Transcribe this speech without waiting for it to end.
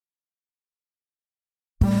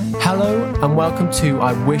Hello and welcome to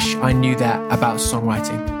I Wish I Knew That About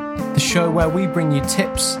Songwriting, the show where we bring you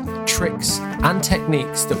tips, tricks and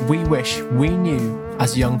techniques that we wish we knew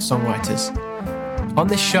as young songwriters. On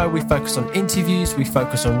this show we focus on interviews, we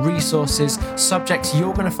focus on resources, subjects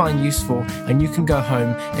you're going to find useful and you can go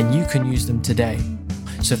home and you can use them today.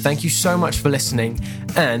 So thank you so much for listening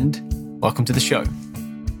and welcome to the show.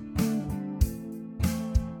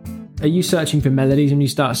 Are you searching for melodies when you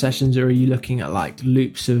start sessions, or are you looking at like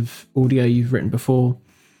loops of audio you've written before?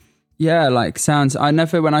 Yeah, like sounds. When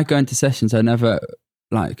I go into sessions, I never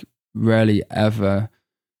rarely ever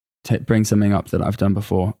bring something up that I've done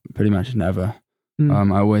before. Pretty much never.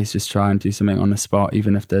 I always just try and do something on the spot,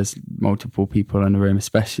 even if there's multiple people in the room,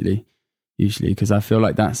 usually, because I feel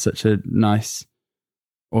like that's such a nice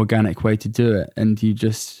organic way to do it. And you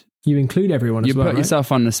include everyone as well, put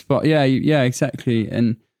yourself on the spot. Yeah, exactly.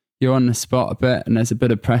 And you're on the spot a bit and there's a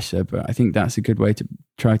bit of pressure, but I think that's a good way to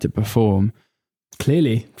try to perform.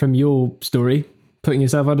 Clearly, from your story, putting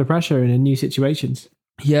yourself under pressure in new situations.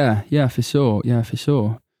 Yeah, for sure.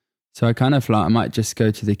 So I kind of I might just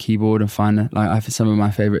go to the keyboard and find I have some of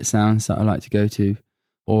my favorite sounds that I like to go to,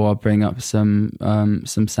 or I'll bring up some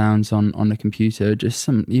sounds on the computer, just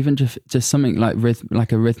something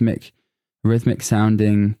like a rhythmic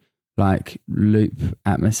sounding like loop,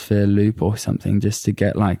 atmosphere loop or something, just to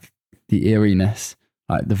get like the eeriness,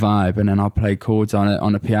 like the vibe, and then I'll play chords on it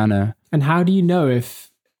on a piano. And how do you know if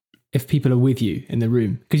people are with you in the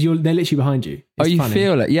room? Because they're literally behind you. You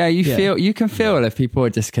feel it. Yeah, you can feel if people are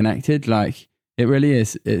disconnected. Like it really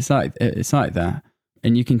is. It's like that.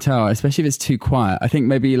 And you can tell, especially if it's too quiet. I think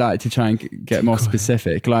maybe to try and get more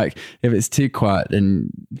specific. Like if it's too quiet,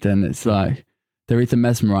 then it's like they're either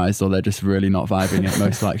mesmerized or they're just really not vibing it.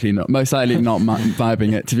 Most likely not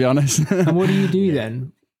vibing it, to be honest. And what do you do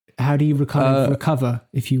then? How do you recover,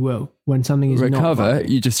 if you will, when something is not vibing?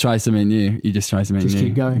 You just try something new. Just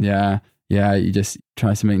keep going. Yeah. You just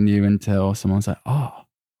try something new until someone's like, oh,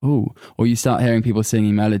 or you start hearing people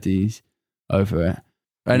singing melodies over it,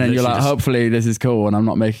 and then you're like, hopefully this is cool, and I'm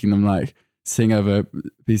not making them sing over a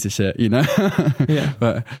piece of shit, Yeah.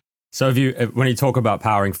 But so when you talk about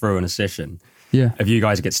powering through in a session, if you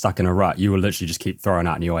guys get stuck in a rut, you will literally just keep throwing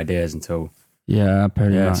out new ideas until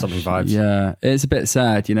pretty much something vibes. Yeah, it's a bit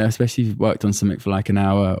sad, especially if you've worked on something for an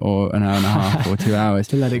hour or an hour and a half or 2 hours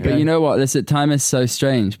to let it go. But you know what? Time is so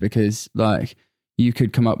strange, because you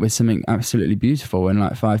could come up with something absolutely beautiful in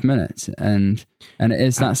 5 minutes, and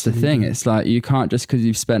that's the thing. It's you can't, just because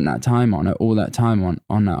you've spent that time on it, all that time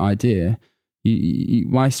on that idea. You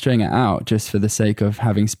why string it out just for the sake of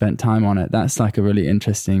having spent time on it? That's a really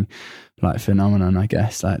interesting phenomenon, I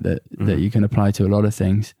guess, that you can apply to a lot of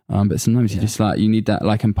things. But sometimes you just you need that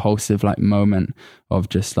impulsive moment of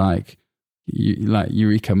just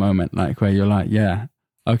eureka moment, where you're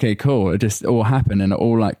okay, cool. It just all happened and it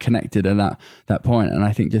all connected at that point. And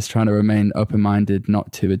I think just trying to remain open-minded,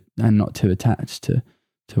 not too attached to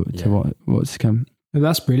what's come. Well,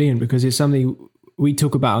 that's brilliant, because it's something we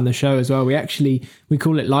talk about on the show as well. We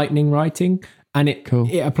call it lightning writing, and it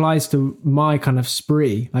applies to my kind of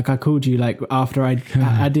spree. I called you after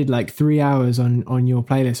I did 3 hours on your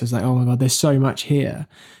playlist. I was like, oh my God, there's so much here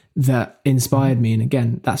that inspired me. And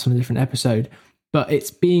again, that's on a different episode. But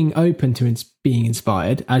it's being open to being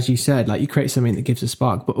inspired, as you said. You create something that gives a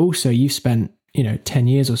spark, but also you've spent 10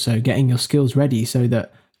 years or so getting your skills ready, so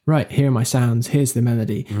that here are my sounds, here's the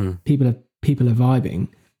melody. People are vibing.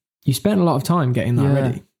 You spent a lot of time getting that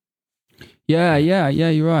ready. Yeah,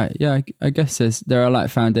 you're right. Yeah, I guess there are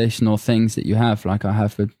foundational things that you have. I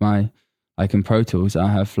have with my, in Pro Tools, I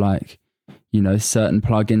have certain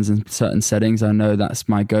plugins and certain settings. I know that's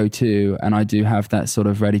my go-to, and I do have that sort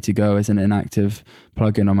of ready to go as an inactive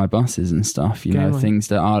plugin on my buses and stuff. Things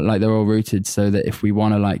that are they're all rooted, so that if we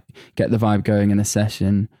want to get the vibe going in a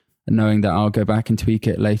session, and knowing that I'll go back and tweak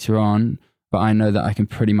it later on, but I know that I can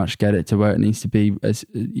pretty much get it to where it needs to be, as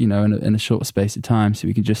in a short space of time, so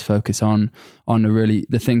we can just focus on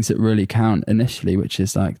the things that really count initially, which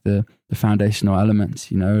is the foundational elements,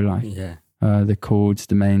 the chords,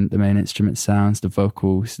 the main instrument sounds, the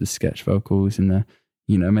vocals, the sketch vocals, and the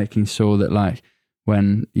making sure that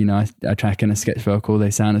when I track in a sketch vocal,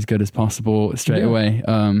 they sound as good as possible straight away,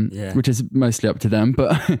 which is mostly up to them,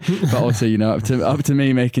 but also up to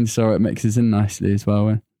me making sure it mixes in nicely as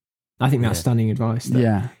well. I think that's stunning advice.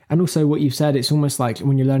 Yeah. And also what you've said, it's almost like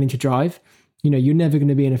when you're learning to drive, you're never going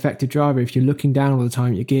to be an effective driver if you're looking down all the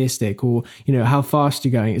time at your gear stick, or, how fast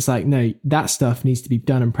you're going. It's no, that stuff needs to be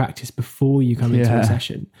done and practiced before you come into a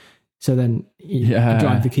session. So then you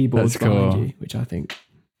drive the keyboard behind you, which I think.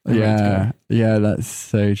 Yeah, that's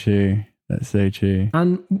so true.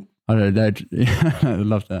 And I don't know. I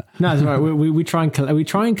love that. No, it's right. We try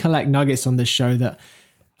and collect nuggets on this show that,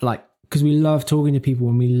 like, because we love talking to people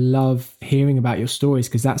and we love hearing about your stories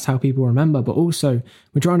because that's how people remember. But also,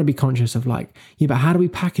 we're trying to be conscious of like, yeah, but how do we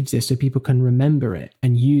package this so people can remember it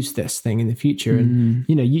and use this thing in the future? And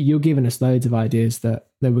you're giving us loads of ideas that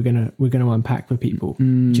we're gonna unpack for people,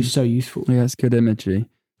 which is so useful. Yeah, it's good imagery.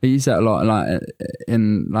 I use that a lot, like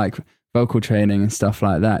in like vocal training and stuff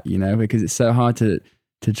like that. Because it's so hard to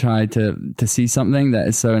try to see something that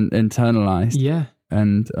is so internalized. Yeah.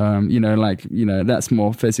 And, that's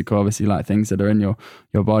more physical, obviously, like things that are in your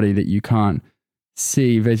body that you can't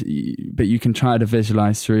see, but you can try to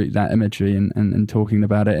visualize through that imagery and talking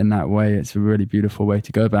about it in that way. It's a really beautiful way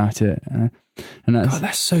to go about it. And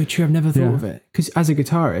that's so true. I've never thought of it. Because as a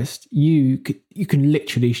guitarist, you can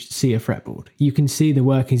literally see a fretboard. You can see the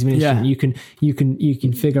workings of an instrument. You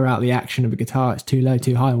can figure out the action of a guitar. It's too low,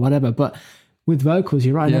 too high, whatever. But with vocals,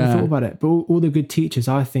 you're right. I never thought about it. But all the good teachers,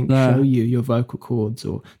 I think, show you your vocal cords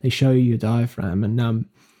or they show you your diaphragm. And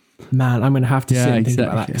man, I'm going to have to sit and think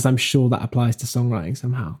about that because I'm sure that applies to songwriting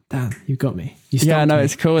somehow. Dan, you've got me.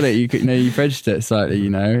 It's cool that you bridged it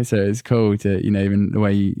slightly. So it's cool to even the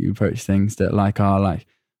way you approach things that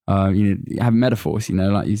have metaphors.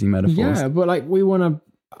 Like using metaphors. Yeah, but like we want to.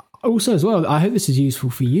 Also, as well, I hope this is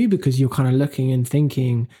useful for you because you're kind of looking and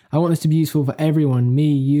thinking, I want this to be useful for everyone,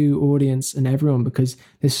 me, you, audience, and everyone, because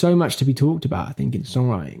there's so much to be talked about, I think, in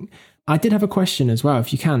songwriting. I did have a question as well,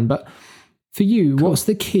 if you can, but for you, What's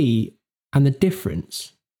the key and the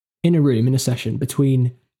difference in a room, in a session,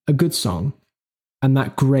 between a good song and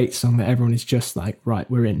that great song that everyone is just like, right,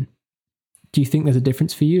 we're in? Do you think there's a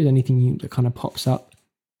difference for you? Is anything that kind of pops up?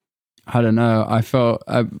 I don't know. I felt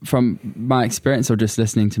from my experience or just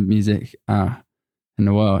listening to music in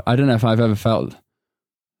the world, I don't know if I've ever felt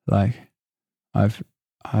like I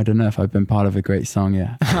don't know if I've been part of a great song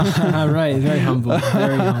yet. Right, very humble,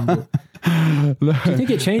 very humble. Do you think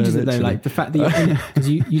it changes it though? Like the fact that because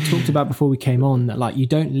you talked about before we came on that like you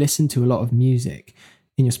don't listen to a lot of music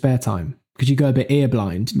in your spare time because you go a bit ear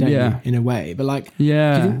blind, don't you, in a way? But like, do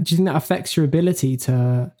you think that affects your ability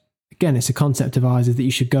to? Again, it's a concept of ours is that you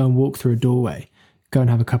should go and walk through a doorway, go and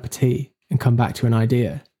have a cup of tea and come back to an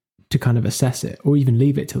idea to kind of assess it or even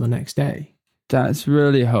leave it till the next day. That's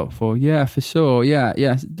really helpful. Yeah, for sure. Yeah.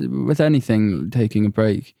 With anything, taking a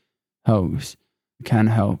break can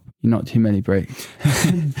help. Not too many breaks.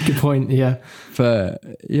 Good point. Yeah. But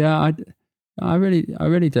yeah, I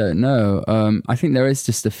really don't know. I think there is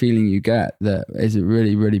just a feeling you get that is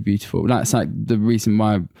really, really beautiful. That's like the reason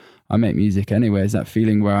why I make music anyway, is that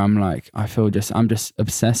feeling where I'm just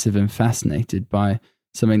obsessive and fascinated by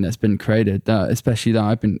something that's been created, especially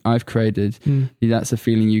that I've created. That's a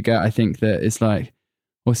feeling you get. I think that it's like,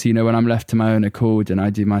 also, when I'm left to my own accord and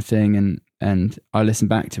I do my thing and I listen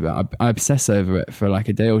back to it, I obsess over it for like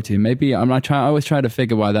a day or two. Maybe I always try to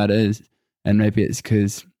figure why that is. And maybe it's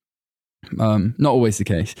because, not always the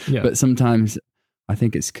case, but sometimes I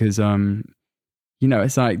think it's because,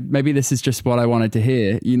 it's like, maybe this is just what I wanted to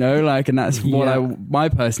hear, and that's what I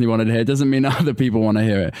personally wanted to hear. It doesn't mean other people want to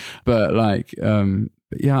hear it, but like,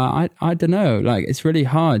 I don't know. Like, it's really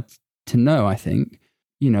hard to know, I think,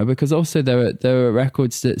 because also there are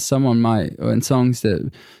records that someone might, and songs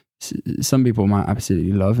that some people might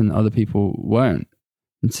absolutely love and other people won't.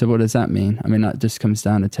 And so what does that mean? I mean, that just comes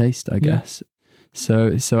down to taste, I guess.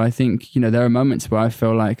 So I think, there are moments where I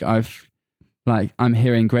feel like I'm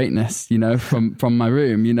hearing greatness, from my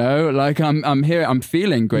room, like I'm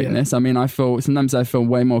feeling greatness. I mean, sometimes I feel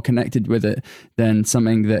way more connected with it than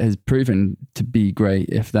something that has proven to be great,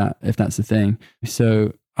 if that's the thing.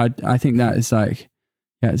 So I think that is like,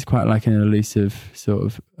 it's quite like an elusive sort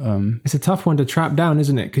of. It's a tough one to trap down,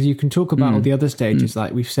 isn't it? Because you can talk about all the other stages,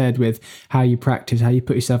 like we've said, with how you practice, how you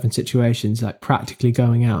put yourself in situations, like practically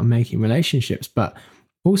going out and making relationships. But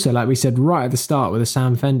also, like we said right at the start with a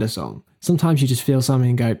Sam Fender song, sometimes you just feel something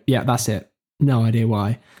and go, yeah, that's it. No idea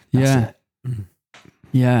why. That's it.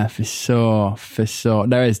 Yeah, for sure.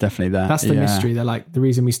 There is definitely that. That's the mystery. That like the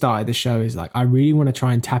reason we started the show is like, I really want to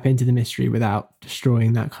try and tap into the mystery without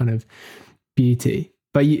destroying that kind of beauty.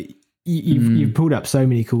 But you've pulled up so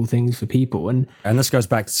many cool things for people, and this goes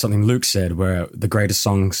back to something Luke said, where the greatest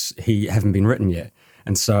songs haven't been written yet,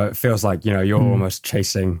 and so it feels like you're almost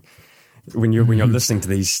chasing when you're listening to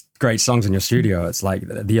these great songs in your studio. It's like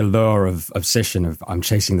the allure of obsession of I'm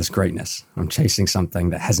chasing this greatness, I'm chasing something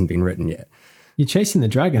that hasn't been written yet. You're chasing the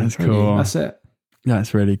dragon. That's cool. That's it.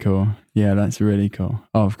 That's really cool. Yeah, that's really cool.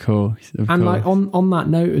 Oh, of course. And like on that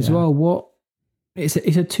note as well, it's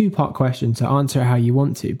a two-part question, so answer it how you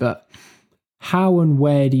want to, but how and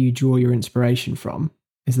where do you draw your inspiration from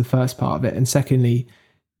is the first part of it. And secondly,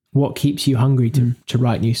 what keeps you hungry to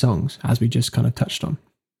write new songs, as we just kind of touched on?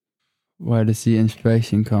 Where does the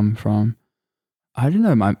inspiration come from? I don't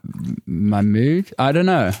know, my mood. I don't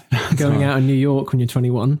know. Going out in New York when you're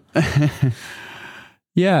 21.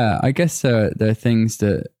 Yeah, I guess there are things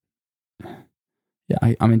that.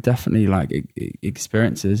 Yeah, I mean, definitely like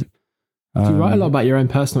experiences. Do you write a lot about your own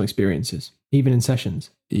personal experiences, even in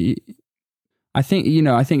sessions? I think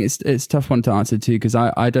it's a tough one to answer too, because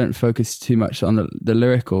I don't focus too much on the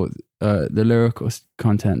lyrical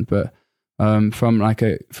content, but from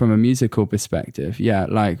a musical perspective, yeah,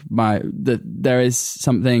 like there is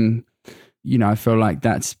something, I feel like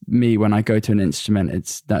that's me when I go to an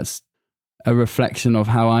instrument. That's a reflection of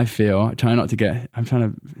how I feel. I'm trying to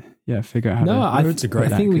figure out how. No, I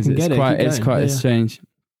think we can get it. It's quite a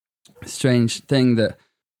strange thing that,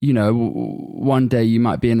 one day you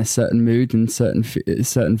might be in a certain mood and certain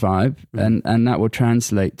vibe, and that will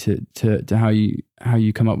translate to how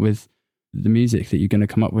you come up with the music that you're going to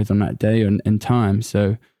come up with on that day and time.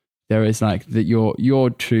 So there is like your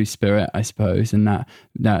true spirit, I suppose, and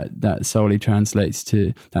that solely translates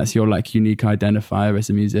to, that's your like unique identifier as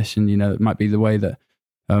a musician. It might be the way that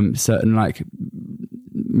certain like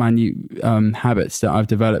minute habits that I've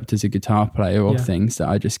developed as a guitar player, or things that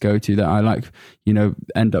I just go to that I like,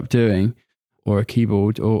 end up doing, or a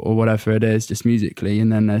keyboard or whatever it is, just musically. And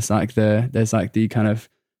then there's the kind of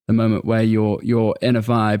the moment where you're in a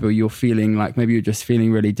vibe, or you're feeling like maybe you're just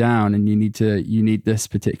feeling really down, and you need this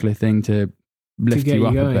particular thing to lift you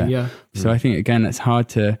up a bit. Yeah. So I think again, it's hard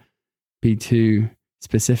to be too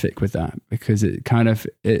specific with that, because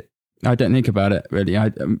I don't think about it really.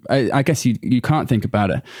 I guess you can't think about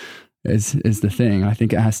it is the thing. I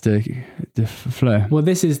think it has to flow. Well,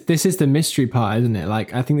 this is the mystery part, isn't it?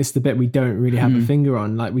 Like, I think this is the bit we don't really have a finger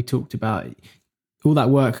on. Like we talked about, all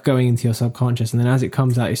that work going into your subconscious, and then as it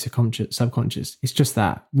comes out your subconscious, it's just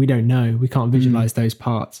that we don't know. We can't visualize those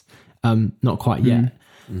parts. Not quite yet.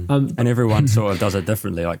 And everyone sort of does it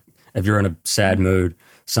differently. Like if you're in a sad mood,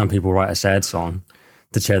 some people write a sad song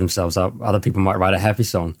to cheer themselves up. Other people might write a happy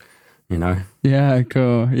song. Yeah,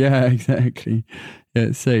 cool. Yeah, exactly. Yeah,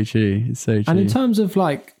 it's so true. It's so true. And in terms of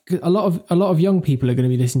like a lot of young people are going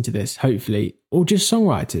to be listening to this, hopefully, or just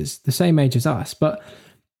songwriters the same age as us. But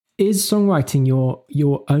is songwriting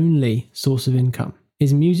your only source of income?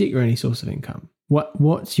 Is music your only source of income?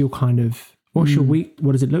 What's your week?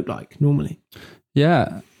 What does it look like normally?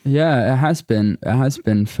 Yeah, it has been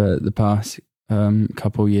for the past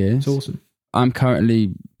couple years. It's awesome. I'm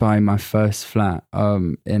currently buying my first flat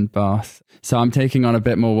in Bath, so I'm taking on a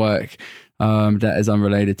bit more work that is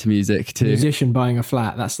unrelated to music too. Musician buying a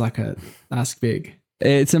flat, that's big.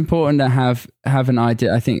 It's important to have an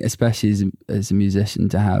idea. I think, especially as a musician,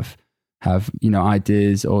 to have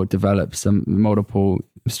ideas or develop some multiple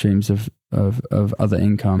streams of other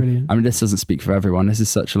income. Brilliant. I mean, this doesn't speak for everyone. This is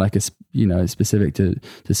such like specific to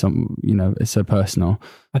some. It's so personal.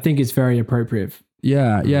 I think it's very appropriate.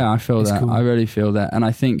 Yeah, I feel that. Cool. I really feel that. And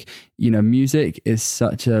I think, music is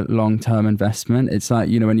such a long-term investment. It's like,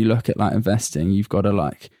 when you look at like investing, you've got to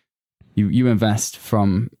like, you invest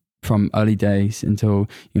from early days until you're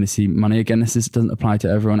going to see money. Again, this doesn't apply to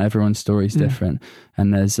everyone. Everyone's story is different.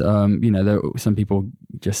 And there's, some people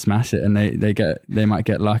just smash it and they might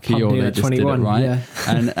get lucky, or they just did it right. Yeah.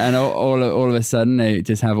 and all of a sudden they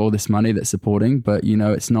just have all this money that's supporting, but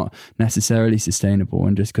it's not necessarily sustainable.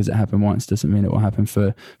 And just because it happened once doesn't mean it will happen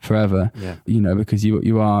forever. Yeah. Because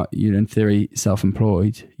you are in theory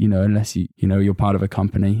self-employed, unless you're part of a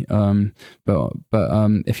company. But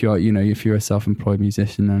if you're a self-employed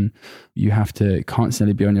musician, then you have to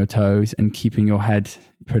constantly be on your toes and keeping your head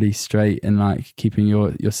pretty straight, and like keeping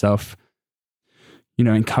yourself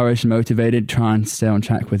encouraged and motivated, try and stay on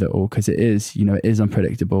track with it all, because it is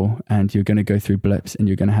unpredictable, and you're going to go through blips, and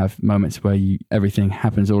you're going to have moments where everything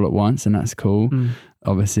happens all at once, and that's cool,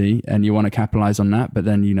 obviously, and you want to capitalize on that. But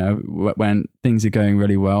then when things are going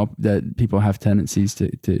really well, that people have tendencies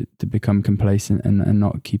to become complacent and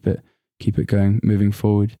not keep it going, moving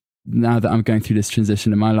forward. Now that I'm going through this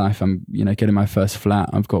transition in my life, I'm, getting my first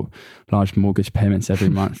flat. I've got large mortgage payments every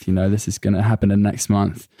month. This is going to happen in next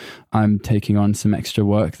month. I'm taking on some extra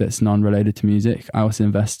work that's non-related to music. I also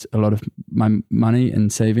invest a lot of my money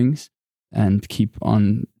in savings and keep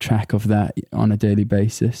on track of that on a daily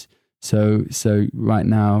basis. So right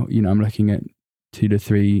now, I'm looking at 2 to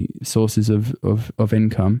 3 sources of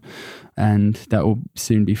income, and that will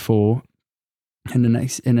soon be 4. In the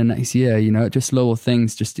next year, just little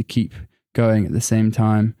things just to keep going at the same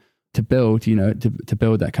time. to build, to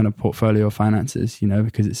build that kind of portfolio of finances,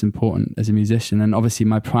 because it's important as a musician. And obviously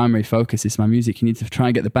my primary focus is my music. You need to try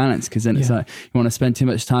and get the balance, because then it's like you want to spend too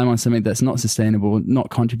much time on something that's not sustainable, not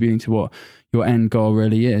contributing to what your end goal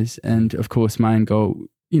really is. And of course my end goal,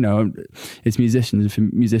 it's musicians. If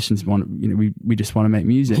musicians want, we just want to make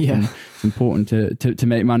music, and it's important to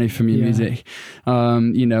make money from your music,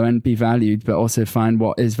 and be valued, but also find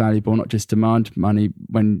what is valuable, not just demand money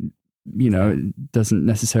when, it doesn't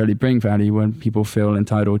necessarily bring value, when people feel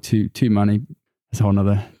entitled to money. It's a whole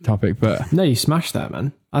nother topic, but no, you smashed that,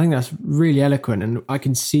 man. I think that's really eloquent, and I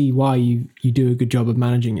can see why you do a good job of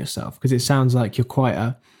managing yourself, because it sounds like you're quite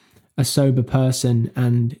a sober person,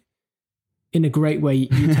 and in a great way,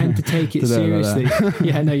 you tend to take it seriously.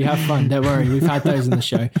 Yeah, no, you have fun. Don't worry, we've had those on the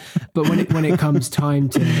show. But when it comes time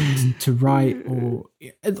to write, or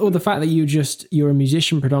the fact that you're a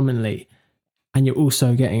musician predominantly, and you're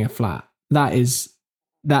also getting a flat, that is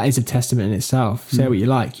a testament in itself. Say what you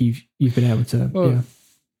like, you've been able to.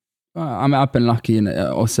 I mean, I've been lucky in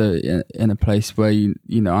a place where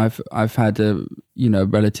I've had a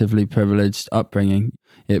relatively privileged upbringing.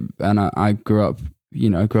 I grew up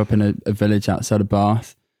in a village outside of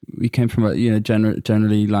Bath. We came from a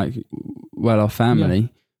generally like well-off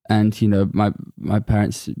family, and my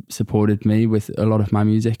parents supported me with a lot of my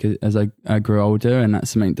music as I grew older, and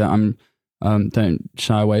that's something that I'm don't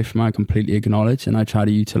shy away from. I completely acknowledge, and I try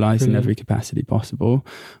to utilize in every capacity possible.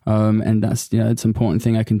 And that's it's an important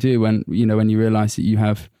thing I can do when you realize that you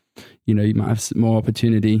have you might have more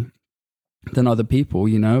opportunity than other people,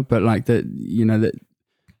 but like that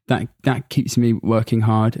keeps me working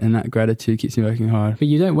hard, and that gratitude keeps me working hard. But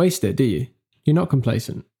you don't waste it, do you? You're not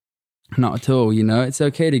complacent. Not at all. It's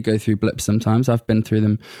okay to go through blips sometimes. I've been through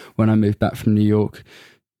them when I moved back from New York.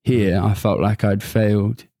 Here, I felt like I'd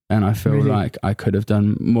failed, and I feel like I could have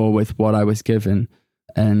done more with what I was given.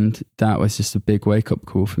 And that was just a big wake up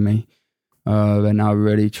call for me. And I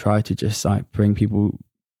really try to just like bring people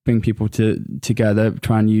together,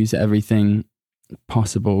 try and use everything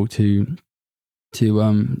possible to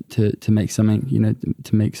make something,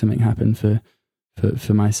 to make something happen for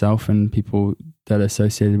myself and people that are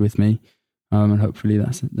associated with me. And hopefully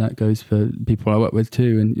that goes for people I work with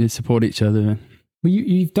too, and support each other. Well,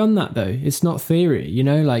 you've done that though. It's not theory,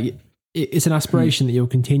 like it's an aspiration that you'll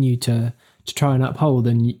continue to try and uphold,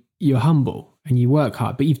 and you're humble and you work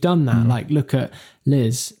hard, but you've done that. Like look at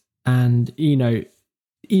Liz, and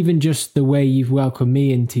even just the way you've welcomed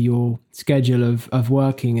me into your schedule of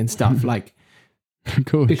working and stuff, like, of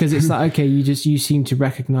course. Because it's like, okay, you seem to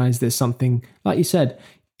recognize there's something, like you said,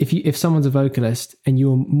 if someone's a vocalist and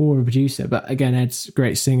you're more of a producer, but again, Ed's a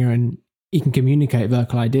great singer and he can communicate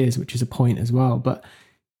vocal ideas, which is a point as well, but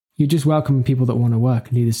you're just welcoming people that want to work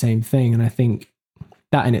and do the same thing. And I think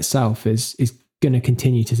that in itself is going to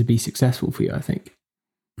continue to be successful for you, I think.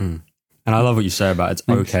 And I love what you say about it's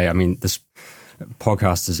okay. I mean, this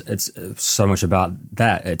podcast it's so much about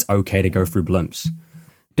that. It's okay to go through blimps.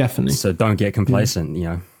 Definitely. So don't get complacent,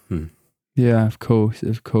 Yeah, of course.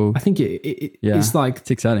 I think it's like, it's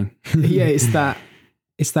exciting. Yeah,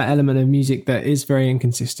 it's that element of music that is very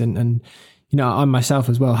inconsistent. And, I myself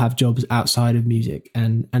as well have jobs outside of music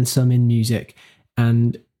and some in music.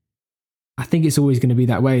 And I think it's always going to be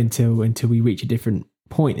that way until we reach a different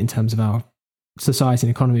point in terms of our society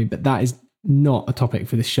and economy. But that is not a topic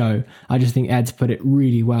for the show. I just think Ed's put it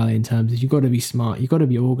really well in terms of you've got to be smart, you've got to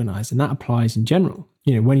be organized, and that applies in general.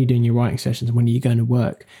 When you're doing your writing sessions, when are you going to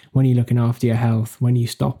work, when are you looking after your health, when are you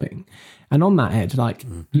stopping? And on that, Ed, like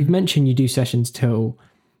you've mentioned, you do sessions till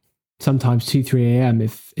sometimes 2-3 a.m.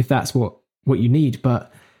 if that's what you need.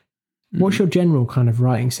 But what's your general kind of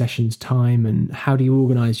writing sessions time, and how do you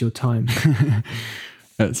organize your time?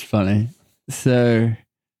 That's funny. So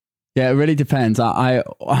yeah, it really depends.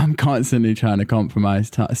 I'm constantly trying to compromise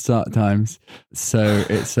start times, so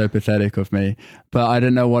it's so pathetic of me. But I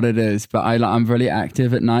don't know what it is. But I'm really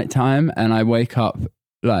active at nighttime, and I wake up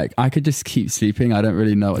like I could just keep sleeping. I don't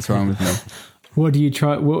really know what's wrong with me. What do you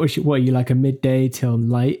try? What are you like, a midday till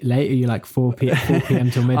late? Are you like 4 p.m.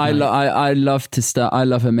 till midnight? I love to start. I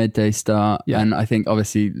love a midday start, and I think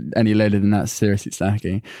obviously any later than that's seriously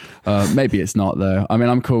slacking. Maybe it's not though. I mean,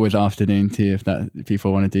 I'm cool with afternoon tea if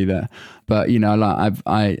people want to do that. But like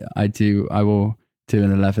I will do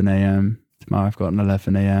an 11 a.m. tomorrow. I've got an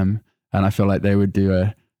 11 a.m. and I feel like they would do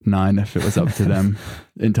a 9 if it was up to them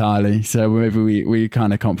entirely. So maybe we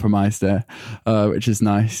kind of compromised there, which is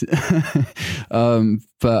nice. But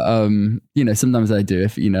sometimes I do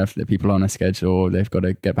if the people on a schedule or they've got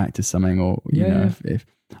to get back to something, or if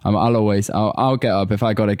I'll get up if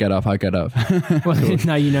I got to get up. I get up. Well,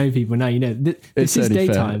 now you know people. Now you know. This is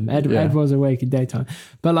daytime. Ed was awake in daytime,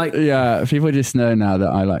 but like, yeah, people just know now that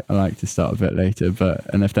I like to start a bit later.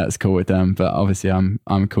 And if that's cool with them, but obviously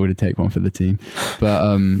I'm cool to take one for the team.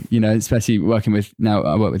 But you know, especially working with now,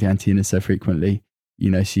 I work with Jantina so frequently. You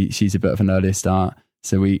know, she's a bit of an earlier start.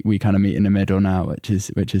 So we kind of meet in the middle now, which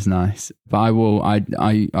is nice. But I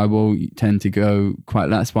will tend to go quite.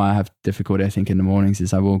 That's why I have difficulty, I think, in the mornings.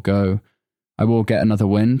 Is I will get another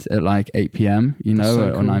wind at like 8 p.m. You know,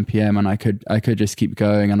 so or 9 p.m. and I could just keep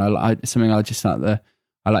going. And I just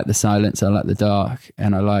I like the silence. I like the dark,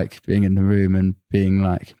 and I like being in the room and being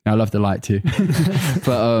like. I love the light too,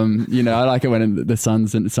 but you know, I like it when the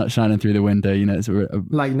sun's shining through the window. You know, it's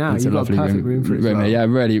like now you've got a perfect room for it. Well. Yeah,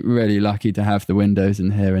 really, really lucky to have the windows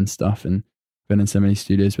in here and stuff, and been in so many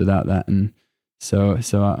studios without that, and so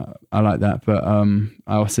I like that. But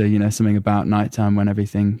I also, you know, something about nighttime when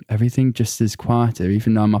everything just is quieter.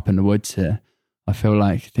 Even though I'm up in the woods here, I feel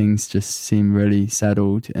like things just seem really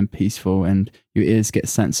settled and peaceful, and your ears get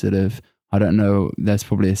sensitive. I don't know, there's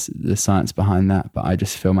probably the science behind that, but I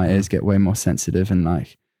just feel my ears get way more sensitive, and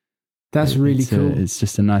like that's really cool. It's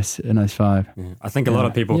just a nice vibe. Yeah. I think a lot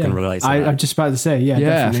of people can relate to that. I'm just about to say,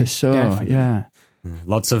 for sure. Definitely. Yeah.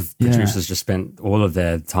 Lots of producers just spent all of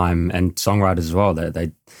their time, and songwriters as well,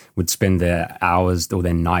 they would spend their hours or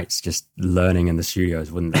their nights just learning in the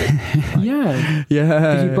studios, wouldn't they? Yeah.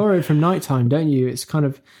 Because you borrow from nighttime, don't you? It's kind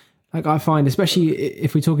of like, I find, especially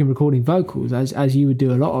if we're talking recording vocals, as you would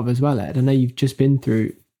do a lot of as well, Ed. I know you've just been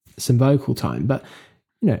through some vocal time, but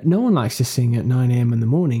you know, no one likes to sing at 9 a.m. in the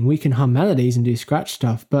morning. We can hum melodies and do scratch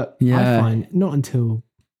stuff, but I find not until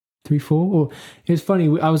 3-4. Or it was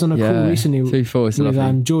funny, I was on a call recently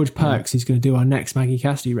 3-4 with George Perks, who's going to do our next Maggie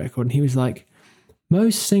Cassidy record, and he was like,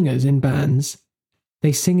 most singers in bands,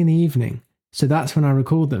 they sing in the evening, so that's when I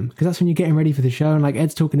record them, because that's when you're getting ready for the show. And like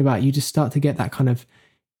Ed's talking about, you just start to get that kind of,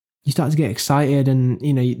 you start to get excited, and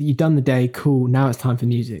you know, you've done the day, cool, now it's time for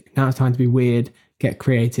music, now it's time to be weird, get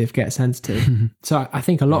creative, get sensitive. So I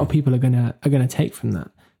think a lot of people are gonna take from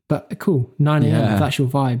that. But cool, 9 a.m. if that's your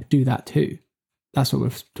vibe, do that too. That's what we're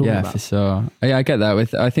talking about. Yeah, for sure. Yeah, I get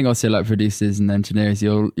that. I think also like producers and engineers,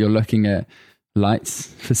 you're looking at lights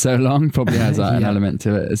for so long, probably has an element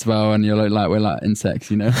to it as well. And you're like we're like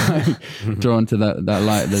insects, you know, drawn to that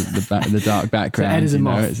light, the dark background. So Ed is a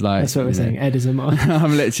moth. It's like, that's what we're saying. Ed is a moth.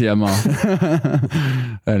 I'm literally a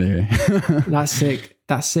moth. Anyway, that's sick.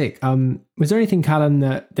 That's sick. Was there anything, Callum,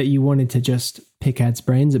 that you wanted to just pick Ed's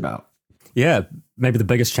brains about? Yeah, maybe the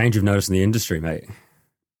biggest change you've noticed in the industry, mate.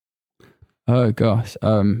 Oh gosh,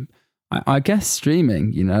 I guess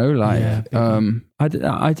streaming. You know, like I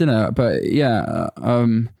don't know, but yeah.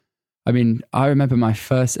 I mean, I remember my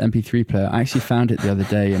first MP3 player. I actually found it the other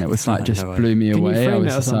day, and it was like just blew me away. I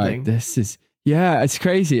was just like, this is it's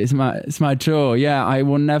crazy. It's my jaw. Yeah, I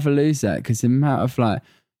will never lose that, because the amount of like,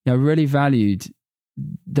 I really valued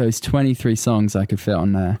those 23 songs I could fit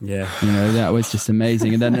on there. Yeah, you know, that was just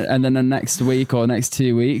amazing. And then the next week or next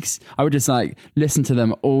 2 weeks, I would just like listen to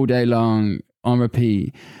them all day long on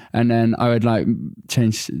repeat, and then I would like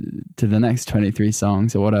change to the next 23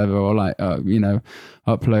 songs or whatever, or like you know,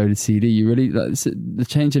 upload a CD. You really, the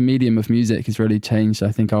change in medium of music has really changed,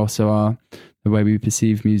 I think, also the way we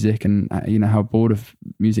perceive music, and you know, how bored of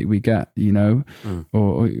music we get, you know,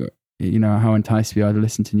 or you know, how enticed we are to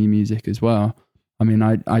listen to new music as well. I mean,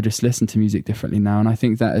 I just listen to music differently now, and I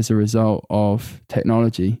think that is a result of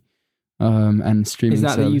technology and streaming. Is that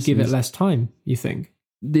services. That you give it less time, you think?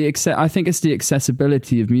 I think it's the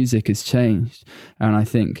accessibility of music has changed, and I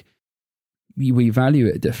think we value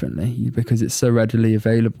it differently because it's so readily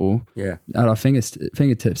available at our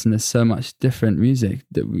fingertips, and there's so much different music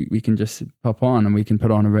that we can just pop on, and we can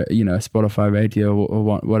put on a Spotify radio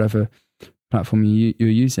or whatever platform you're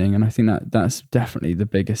using. And I think that's definitely the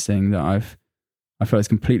biggest thing that I feel it's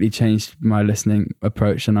completely changed my listening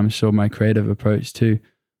approach, and I'm sure my creative approach too.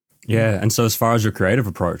 Yeah, and so as far as your creative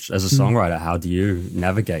approach as a songwriter, how do you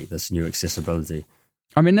navigate this new accessibility?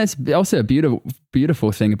 I mean, there's also a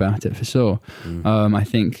beautiful thing about it, for sure. I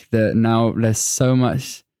think that now there's so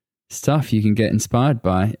much stuff you can get inspired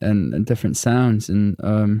by, and different sounds, and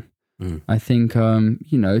I think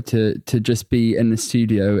you know, to just be in the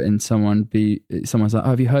studio and someone's like, oh,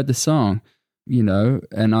 have you heard the song? You know,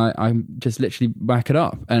 and I just literally whack it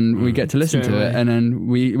up, and we get to listen to it, and then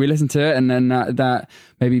we listen to it, and then that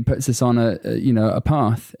maybe puts us on a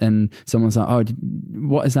path, and someone's like, oh,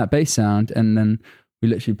 what is that bass sound? And then we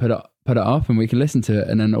literally put put it up and we can listen to it.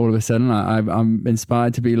 And then all of a sudden I'm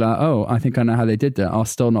inspired to be like, oh, I think I know how they did that. I'll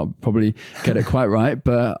still not probably get it quite right,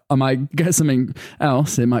 but I might get something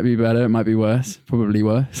else. It might be better. It might be worse, probably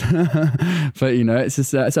worse. But it's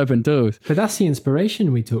just, it's open doors. But that's the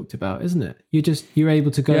inspiration we talked about, isn't it? You're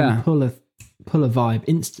able to go and pull a vibe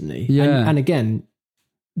instantly. Yeah. And again,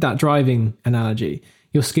 that driving analogy,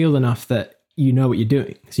 you're skilled enough that you know what you're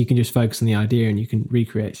doing. So you can just focus on the idea and you can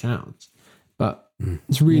recreate sounds. But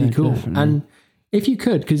it's really cool. Definitely. And if you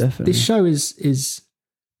could, because this show is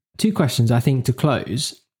 2 questions, I think, to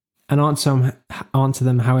close, and answer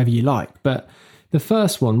them however you like. But the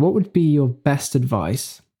first one, what would be your best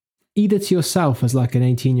advice, either to yourself as like an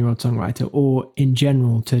 18-year-old songwriter or in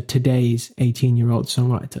general to today's 18-year-old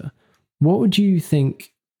songwriter? What would you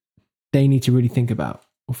think they need to really think about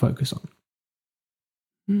or focus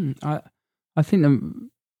on? I think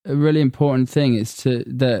a really important thing is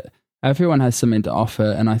that everyone has something to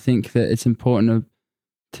offer, and I think that it's important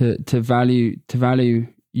to value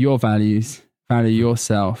your values, value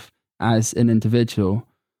yourself as an individual,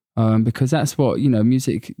 because that's what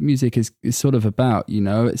music is sort of about.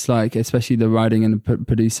 It's like, especially the writing and the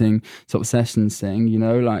producing sort of sessions thing.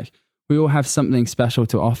 Like we all have something special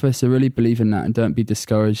to offer, so really believe in that and don't be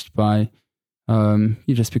discouraged by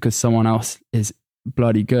just because someone else is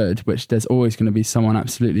bloody good, which there's always going to be someone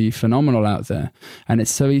absolutely phenomenal out there, and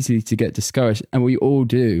it's so easy to get discouraged, and we all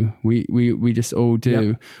do. We just all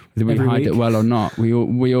do. Whether we hide it well or not, we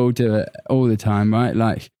all do it all the time, right?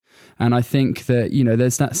 Like, and I think that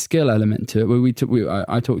there's that skill element to it.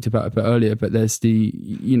 I talked about it a bit earlier, but there's the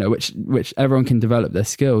which everyone can develop their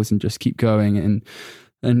skills and just keep going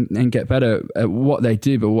and get better at what they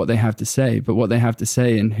do, but what they have to say. But what they have to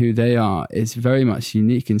say and who they are is very much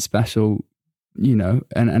unique and special.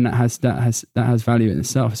 And that has value in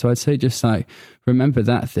itself. So I'd say just like remember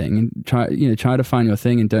that thing and try to find your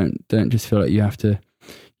thing, and don't just feel like you have to,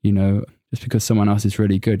 just because someone else is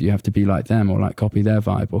really good, you have to be like them or like copy their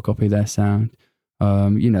vibe or copy their sound.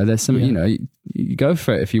 There's some, you go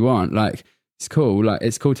for it if you want. Like it's cool. Like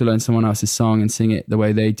it's cool to learn someone else's song and sing it the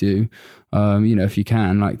way they do. If you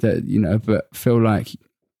can, like that, but feel like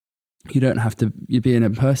you don't have to. You be an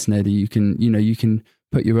impersonator. You can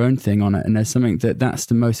put your own thing on it, and there's something that's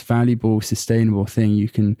the most valuable, sustainable thing you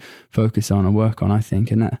can focus on and work on, I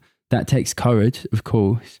think. And that takes courage, of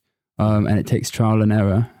course, and it takes trial and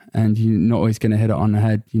error, and you're not always going to hit it on the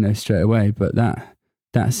head, straight away. But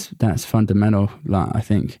that's fundamental. Like I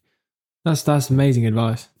think that's amazing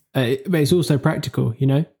advice. But it's also practical.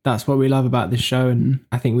 That's what we love about this show, and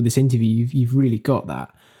I think with this interview, you've really got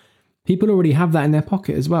that. People already have that in their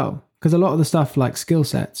pocket as well. Because a lot of the stuff like skill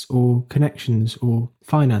sets or connections or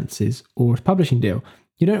finances or a publishing deal,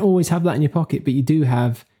 you don't always have that in your pocket, but you do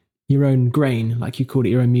have your own grain, like you called it,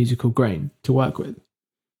 your own musical grain to work with.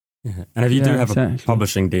 Yeah. And if you do have a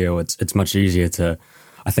publishing deal, it's much easier to,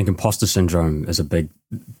 I think imposter syndrome is a big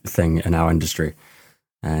thing in our industry.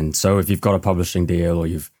 And so if you've got a publishing deal or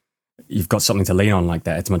you've got something to lean on like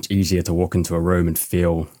that, it's much easier to walk into a room and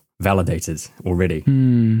feel validated already.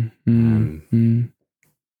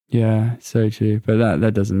 Yeah, so true. But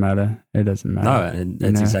that doesn't matter. It doesn't matter. No,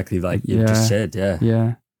 it's exactly like you just said.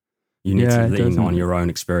 Yeah. You need to lean on your own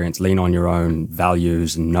experience, lean on your own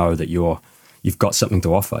values, and know that you've got something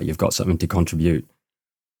to offer. You've got something to contribute.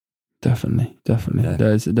 Definitely. Yeah.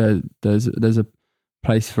 There's a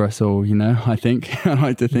place for us all. I think I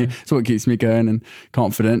like to think it's what keeps me going and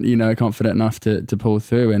confident. Confident enough to pull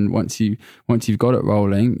through. And once you've got it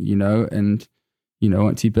rolling, and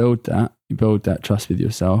once you build that trust with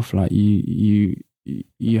yourself, like you'll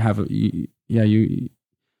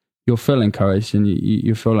feel encouraged, and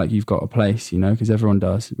you feel like you've got a place, because everyone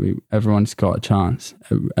does. Everyone's got a chance.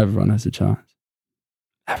 Everyone has a chance.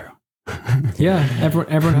 Everyone. Yeah,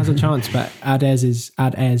 everyone has a chance. But as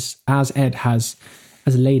Ed has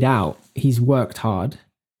laid out, he's worked hard.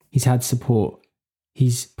 He's had support.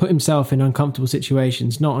 He's put himself in uncomfortable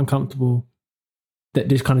situations, not uncomfortable that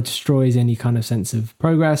just kind of destroys any kind of sense of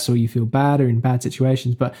progress or you feel bad or in bad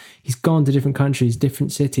situations. But he's gone to different countries,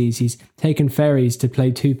 different cities. He's taken ferries to play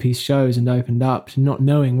 2-piece shows and opened up, not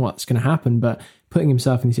knowing what's going to happen, but putting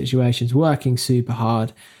himself in these situations, working super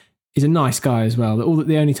hard. He's a nice guy as well.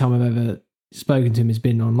 The only time I've ever spoken to him has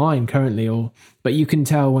been online currently, but you can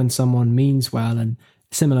tell when someone means well, and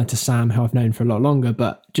similar to Sam, who I've known for a lot longer,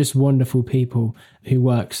 but just wonderful people who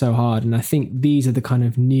work so hard. And I think these are the kind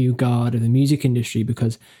of new guard of the music industry,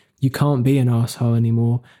 because you can't be an arsehole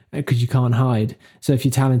anymore because you can't hide. So if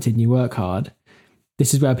you're talented and you work hard,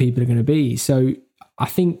 this is where people are going to be. So I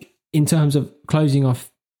think in terms of closing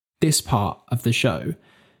off this part of the show,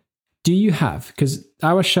 do you have, because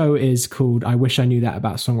our show is called I Wish I Knew That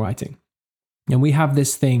About Songwriting. And we have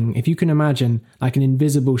this thing, if you can imagine like an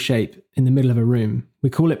invisible shape in the middle of a room, we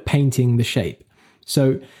call it painting the shape.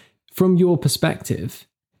 So from your perspective,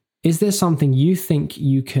 is there something you think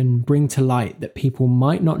you can bring to light that people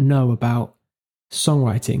might not know about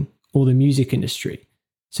songwriting or the music industry?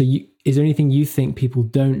 So is there anything you think people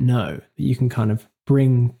don't know that you can kind of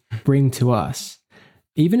bring to us?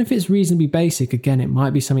 Even if it's reasonably basic, again, it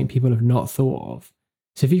might be something people have not thought of.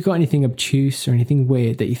 So if you've got anything obtuse or anything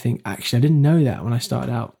weird that you think, actually, I didn't know that when I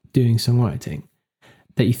started out doing songwriting,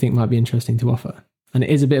 that you think might be interesting to offer. And it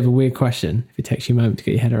is a bit of a weird question if it takes you a moment to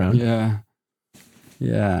get your head around.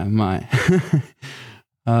 Yeah, it might.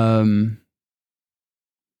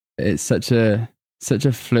 It's such a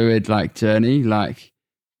fluid like journey. Like,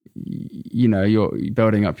 you know, you're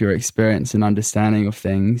building up your experience and understanding of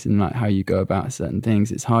things and like how you go about certain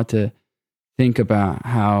things. It's hard to think about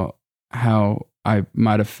how I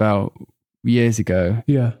might have felt years ago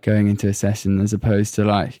going into a session as opposed to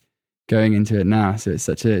like going into it now. So it's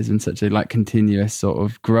been such a like continuous sort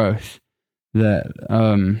of growth that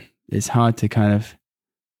it's hard to kind of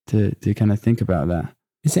think about that.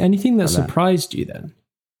 Is there anything that surprised you then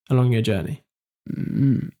along your journey?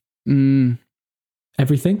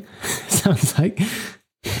 Everything? Sounds like.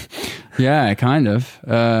 Yeah, kind of.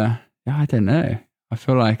 I don't know. I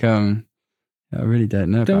feel like I really don't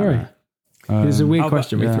know. Don't worry. That. There's a weird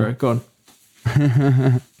question we threw. Go on.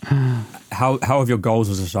 How have your goals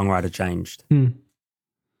as a songwriter changed?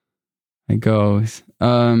 My goals.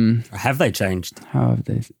 Have they changed? How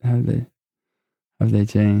have they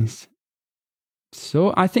changed?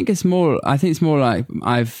 So I think it's more like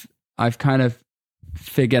I've kind of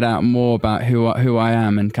figured out more about who I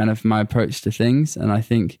am and kind of my approach to things, and I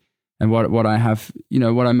think and what I have, you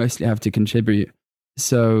know, what I mostly have to contribute.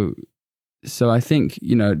 So I think,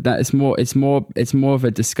 you know, that it's more of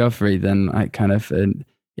a discovery than like kind of an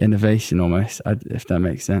innovation almost, if that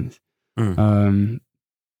makes sense. I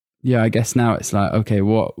guess now it's like, okay,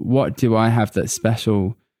 what do I have that's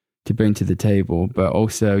special to bring to the table? But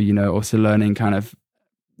also, you know, also learning kind of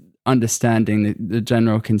understanding the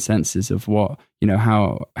general consensus of what, you know,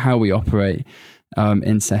 how we operate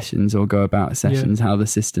in sessions or go about sessions, how the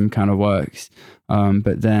system kind of works.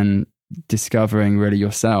 But then discovering really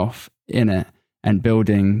yourself in it and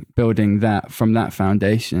building that from that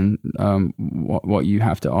foundation, what you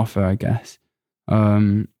have to offer, I guess.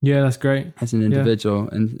 That's great as an individual.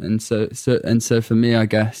 And so for me, I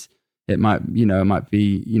guess it might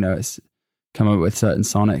be, you know, it's come up with certain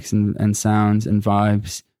sonics and sounds and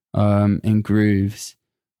vibes, and grooves,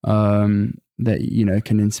 that, you know,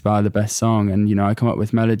 can inspire the best song. And, you know, I come up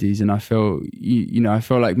with melodies and I feel, I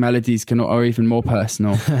feel like melodies are even more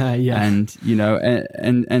personal. And, you know,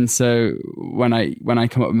 and so when I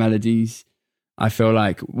come up with melodies, I feel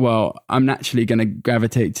like, well, I'm naturally going to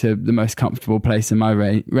gravitate to the most comfortable place in my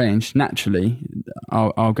range. Naturally,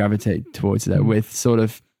 I'll gravitate towards that. With sort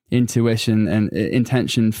of intuition and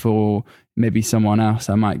intention for maybe someone else,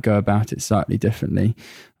 I might go about it slightly differently.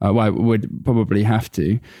 I would probably have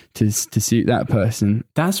to suit that person.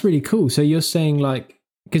 That's really cool. So you're saying, like,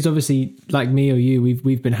 because obviously, like me or you,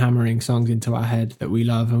 we've been hammering songs into our head that we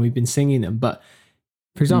love and we've been singing them. But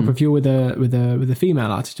for example, if you're with a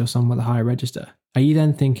female artist or someone with a higher register, are you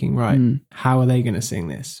then thinking, right, how are they going to sing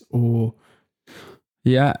this? Or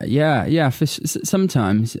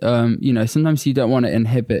sometimes, you know, sometimes you don't want to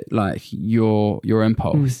inhibit like your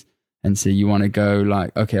impulse. And so you want to go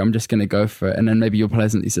like, okay, I'm just going to go for it. And then maybe you're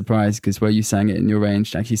pleasantly surprised because where you sang it in your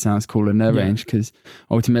range actually sounds cool in their range, because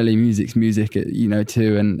ultimately music's music, you know,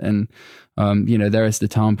 too. And you know, there is the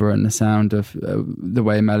timbre and the sound of the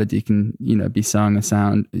way melody can, you know, be sung and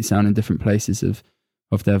sound in different places of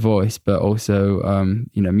their voice. But also,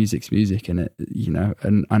 you know, music's music, and it, you know,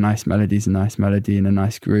 a nice melody is a nice melody, and a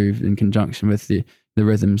nice groove in conjunction with the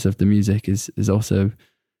rhythms of the music is also,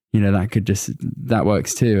 you know, that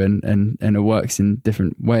works too, and it works in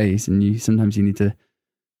different ways, and sometimes you need to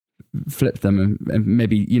flip them, and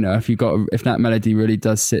maybe, you know, if that melody really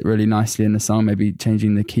does sit really nicely in the song, maybe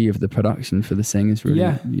changing the key of the production for the singers really,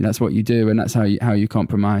 you know, that's what you do, and that's how you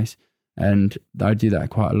compromise. And I do that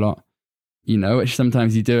quite a lot, you know, which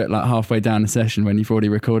sometimes you do it like halfway down the session when you've already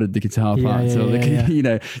recorded the guitar parts you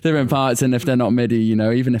know, different parts. And if they're not MIDI, you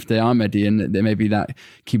know, even if they are MIDI and maybe that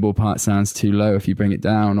keyboard part sounds too low if you bring it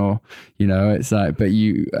down, or, you know, it's like, but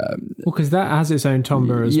you... well, because that has its own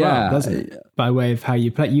timbre as well, doesn't it? By way of how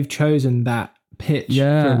you play. You've chosen that pitch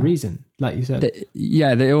for a reason, like you said.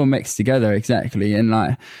 They all mix together, exactly. And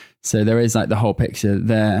like, So there is like the whole picture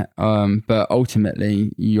there. But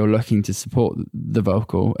ultimately you're looking to support the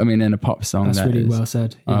vocal. I mean, in a pop song, that's really well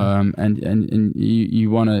said. Yeah. And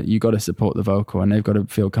you got to support the vocal, and they've got to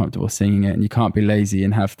feel comfortable singing it, and you can't be lazy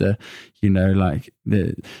and have to,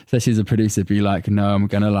 especially as a producer, be like, no, I'm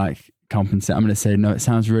going to like compensate. I'm going to say, no, it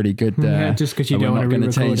sounds really good there. Yeah, just because you don't want to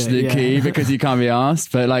re-record change the key because you can't be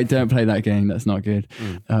asked. But like, don't play that game. That's not good.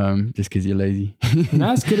 Just because you're lazy.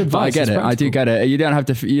 That's good advice. But I get it. I do get it. You don't have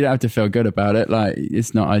to feel good about it. Like,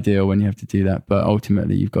 it's not ideal when you have to do that. But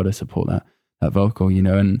ultimately, you've got to support that vocal.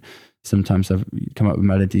 And sometimes I've come up with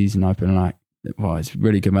melodies, and I've been like, well, it's a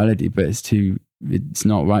really good melody, but it's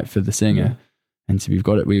not right for the singer. Yeah. And so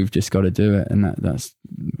we've just got to do it. And that's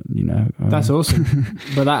that's awesome.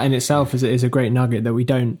 But that in itself is a great nugget that we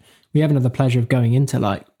haven't had the pleasure of going into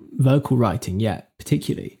like vocal writing yet,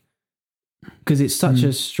 particularly because it's such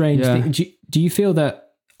a strange thing. Do you feel that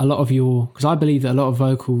a lot of because I believe that a lot of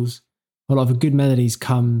vocals, a lot of good melodies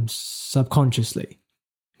come subconsciously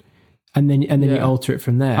and then you alter it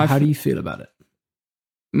from there. How do you feel about it?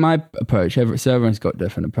 My approach, so everyone's got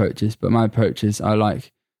different approaches, but my approach is I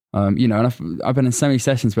like, and I've been in so many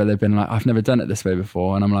sessions where they've been like, I've never done it this way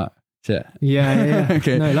before. And I'm like, shit. Yeah.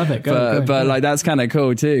 Okay. No, love it. Go. Like, that's kind of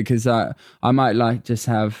cool too. Because I might like just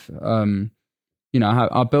have,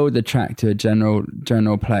 I'll build the track to a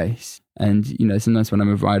general place. And, sometimes when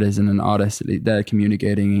I'm with writers and an artist, they're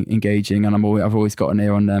communicating, engaging, and I've always got an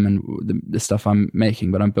ear on them and the stuff I'm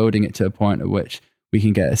making, but I'm building it to a point at which we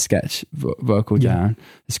can get a sketch vocal down,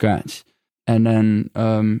 a scratch. And then,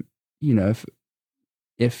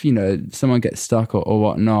 if someone gets stuck or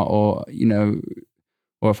whatnot, or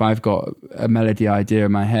if I've got a melody idea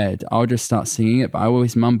in my head, I'll just start singing it, but I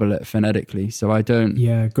always mumble it phonetically. So I don't,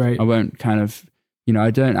 great. I won't kind of,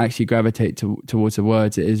 I don't actually gravitate towards the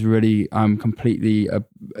words. It is really, I'm completely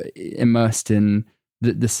immersed in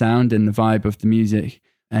the sound and the vibe of the music.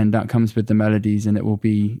 And that comes with the melodies, and it will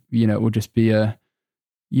be, it will just be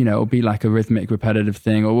it'll be like a rhythmic, repetitive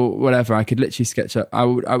thing or whatever. I could literally sketch up.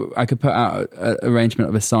 I could put out an arrangement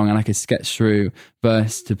of a song, and I could sketch through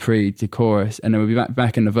verse to pre to chorus, and then we'll be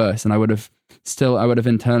back in the verse. And I would have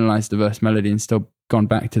internalized the verse melody and still gone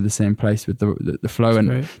back to the same place with the flow. And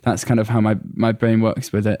great. That's kind of how my brain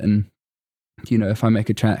works with it. And, if I make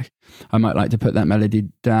a track, I might like to put that melody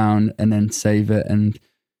down and then save it. And,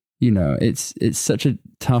 it's such a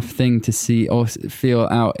tough thing to see or feel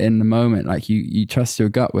out in the moment. Like you trust your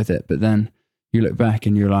gut with it, but then you look back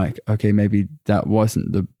and you're like, okay, maybe that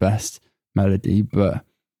wasn't the best melody, but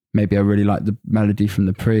maybe I really like the melody from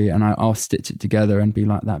the pre, and I'll stitch it together and be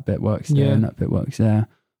like, that bit works there and that bit works there.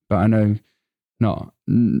 But I know not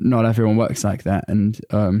everyone works like that. And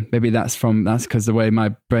maybe that's because the way my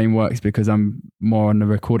brain works, because I'm more on the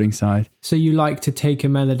recording side. So you like to take a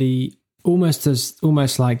melody almost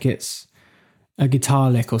like it's a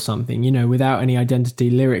guitar lick or something, without any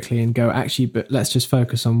identity lyrically, and go, actually, but let's just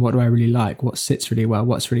focus on what do I really like, what sits really well,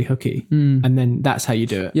 what's really hooky. And then that's how you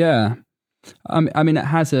do it. Yeah. I mean, it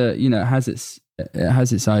has its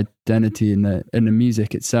identity in the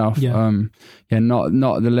music itself. Yeah. Not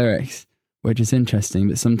the lyrics, which is interesting,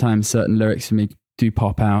 but sometimes certain lyrics for me do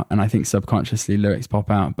pop out, and I think subconsciously lyrics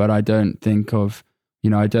pop out, but I don't think of,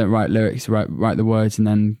 I don't write lyrics, write the words and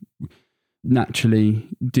then naturally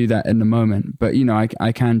do that in the moment. But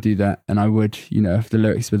I can do that, and I would, if the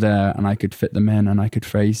lyrics were there and I could fit them in and I could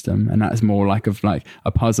phrase them, and that's more like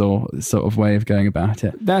a puzzle sort of way of going about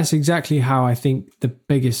it. That's exactly how I think the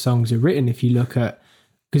biggest songs are written. If you look at,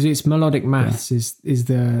 because it's melodic maths is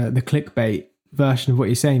the clickbait version of what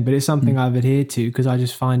you're saying, but it's something I've adhered to because I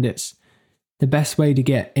just find it's the best way to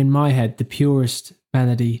get, in my head, the purest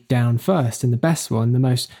melody down first, and the best one, the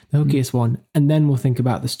hookiest one, and then we'll think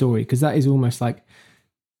about the story, because that is almost like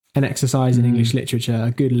an exercise in English literature,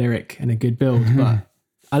 a good lyric and a good build. But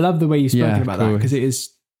I love the way you've spoken about that, because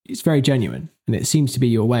it's very genuine, and it seems to be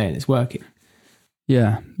your way, and it's working.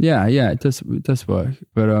 Yeah, it does work.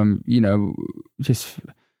 But just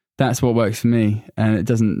that's what works for me, and it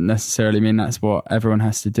doesn't necessarily mean that's what everyone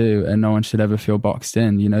has to do, and no one should ever feel boxed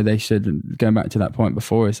in. They should, going back to that point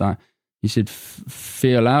before, it's like you should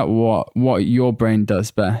feel out what your brain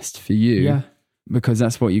does best for you, because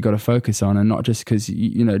that's what you got to focus on, and not just because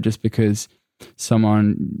just because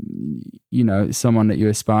someone that you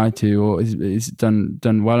aspire to or is done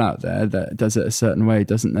well out there that does it a certain way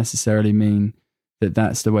doesn't necessarily mean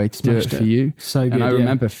that's the way to do it for you. So good, and I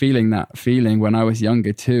remember feeling that feeling when I was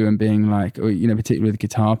younger too, and being like, particularly with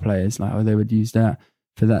guitar players, like, they would use that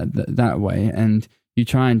for that way, and you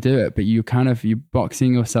try and do it, but you're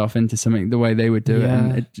boxing yourself into something the way they would do it,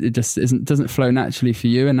 and it just doesn't flow naturally for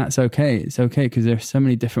you, and that's okay. It's okay, because there's so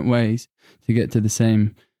many different ways to get to the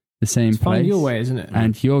same the same place. Find your way, isn't it?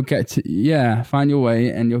 And you'll get to, find your way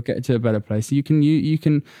and you'll get to a better place. You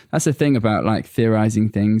can, that's the thing about like theorizing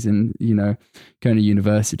things and, you know, going to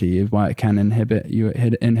university is why it can inhibit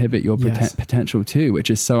your potential too, which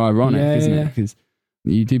is so ironic, isn't it? Because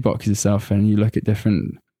you do box yourself and you look at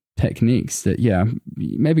different techniques that,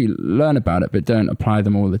 maybe learn about it, but don't apply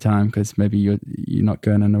them all the time because maybe you're not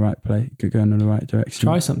going in the right place, going in the right direction.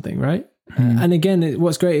 Try something, right? And again,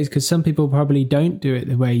 what's great is because some people probably don't do it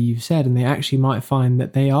the way you've said, and they actually might find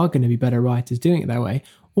that they are going to be better writers doing it that way,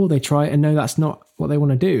 or they try it and know that's not what they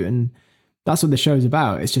want to do. And that's what the show's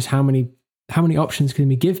about. It's just how many options can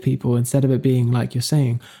we give people instead of it being like you're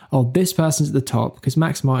saying, oh, this person's at the top, because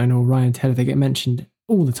Max Martin or Ryan Tedder, they get mentioned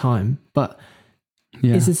all the time, but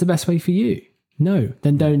is this the best way for you? No,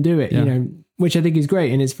 then don't do it, you know, which I think is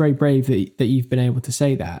great. And it's very brave that you've been able to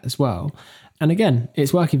say that as well. And again,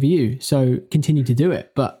 it's working for you, so continue to do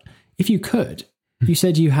it. But if you could, you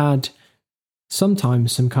said you had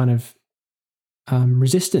sometimes some kind of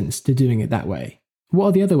resistance to doing it that way. What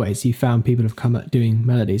are the other ways you found people have come at doing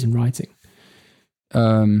melodies and writing?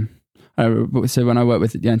 So when I work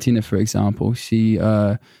with Jantina, for example, she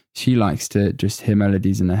likes to just hear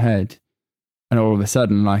melodies in her head. And all of a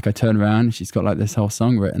sudden, like I turn around and she's got like this whole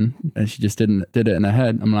song written and she just did it in her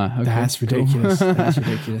head. I'm like, okay, that's ridiculous. Cool. That's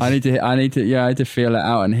ridiculous. I need to feel it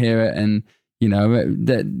out and hear it. And, you know,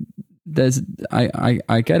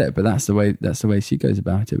 I get it, but that's the way she goes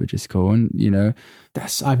about it, which is cool. And, you know,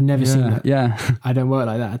 I've never seen that. Yeah. I don't work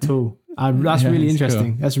like that at all. That's really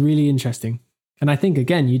interesting. Cool. That's really interesting. And I think,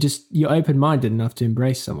 again, you're open-minded enough to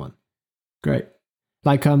embrace someone. Great.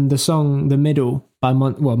 Like the song The Middle by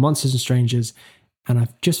Monsters and Strangers, and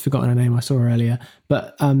I've just forgotten her name, I saw her earlier,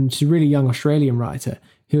 but she's a really young Australian writer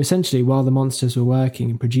who essentially, while the Monsters were working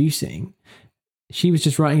and producing, she was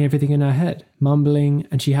just writing everything in her head, mumbling,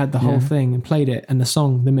 and she had the whole thing and played it. And the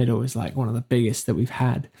song The Middle is like one of the biggest that we've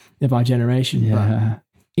had of our generation. Yeah. But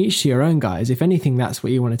each to your own, guys. If anything, that's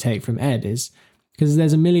what you want to take from Ed, is because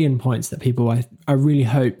there's a million points that people, I really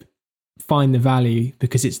hope, find the value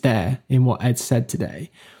because it's there in what Ed said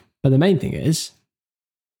today. But the main thing is,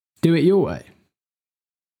 do it your way,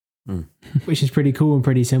 which is pretty cool and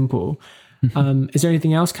pretty simple. Is there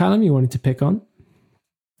anything else, Callum, you wanted to pick on?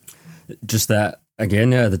 Just that,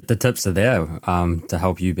 again, the tips are there to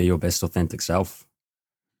help you be your best authentic self.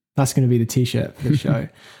 That's going to be the t-shirt for the show.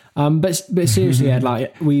 But seriously, Ed,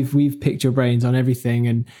 like we've picked your brains on everything.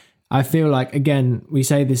 And I feel like, again, we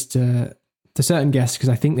say this to certain guests because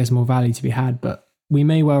I think there's more value to be had, but we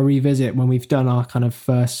may well revisit when we've done our kind of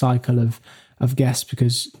first cycle of guests,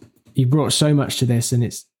 because you brought so much to this, and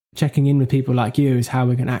it's checking in with people like you is how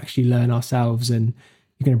we can actually learn ourselves, and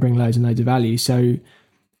you're going to bring loads and loads of value. So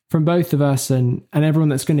from both of us and everyone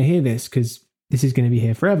that's going to hear this, because this is going to be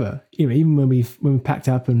here forever, you know, even when we've packed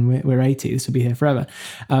up and we're 80, this will be here forever.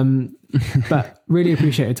 But really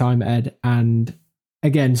appreciate your time, Ed. And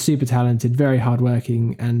again, super talented, very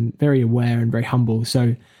hardworking, and very aware and very humble.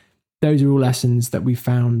 So those are all lessons that we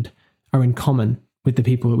found are in common with the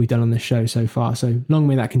people that we've done on this show so far. So long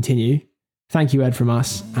may that continue. Thank you, Ed, from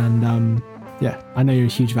us. And I know you're a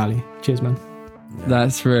huge value. Cheers, man.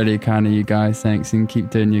 That's really kind of you guys. Thanks. And keep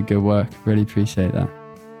doing your good work. Really appreciate that.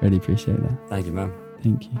 Really appreciate that. Thank you, man.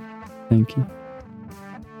 Thank you. Thank you.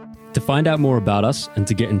 To find out more about us and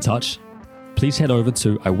to get in touch, please head over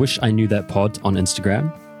to I Wish I Knew That Pod on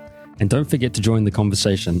Instagram. And don't forget to join the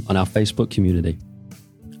conversation on our Facebook community.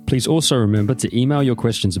 Please also remember to email your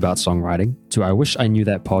questions about songwriting to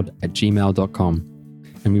iwishiknewthatpod@gmail.com,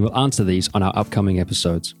 and we will answer these on our upcoming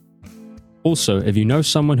episodes. Also, if you know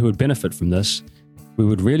someone who would benefit from this, we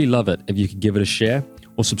would really love it if you could give it a share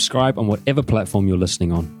or subscribe on whatever platform you're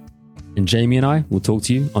listening on. And Jamie and I will talk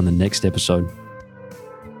to you on the next episode.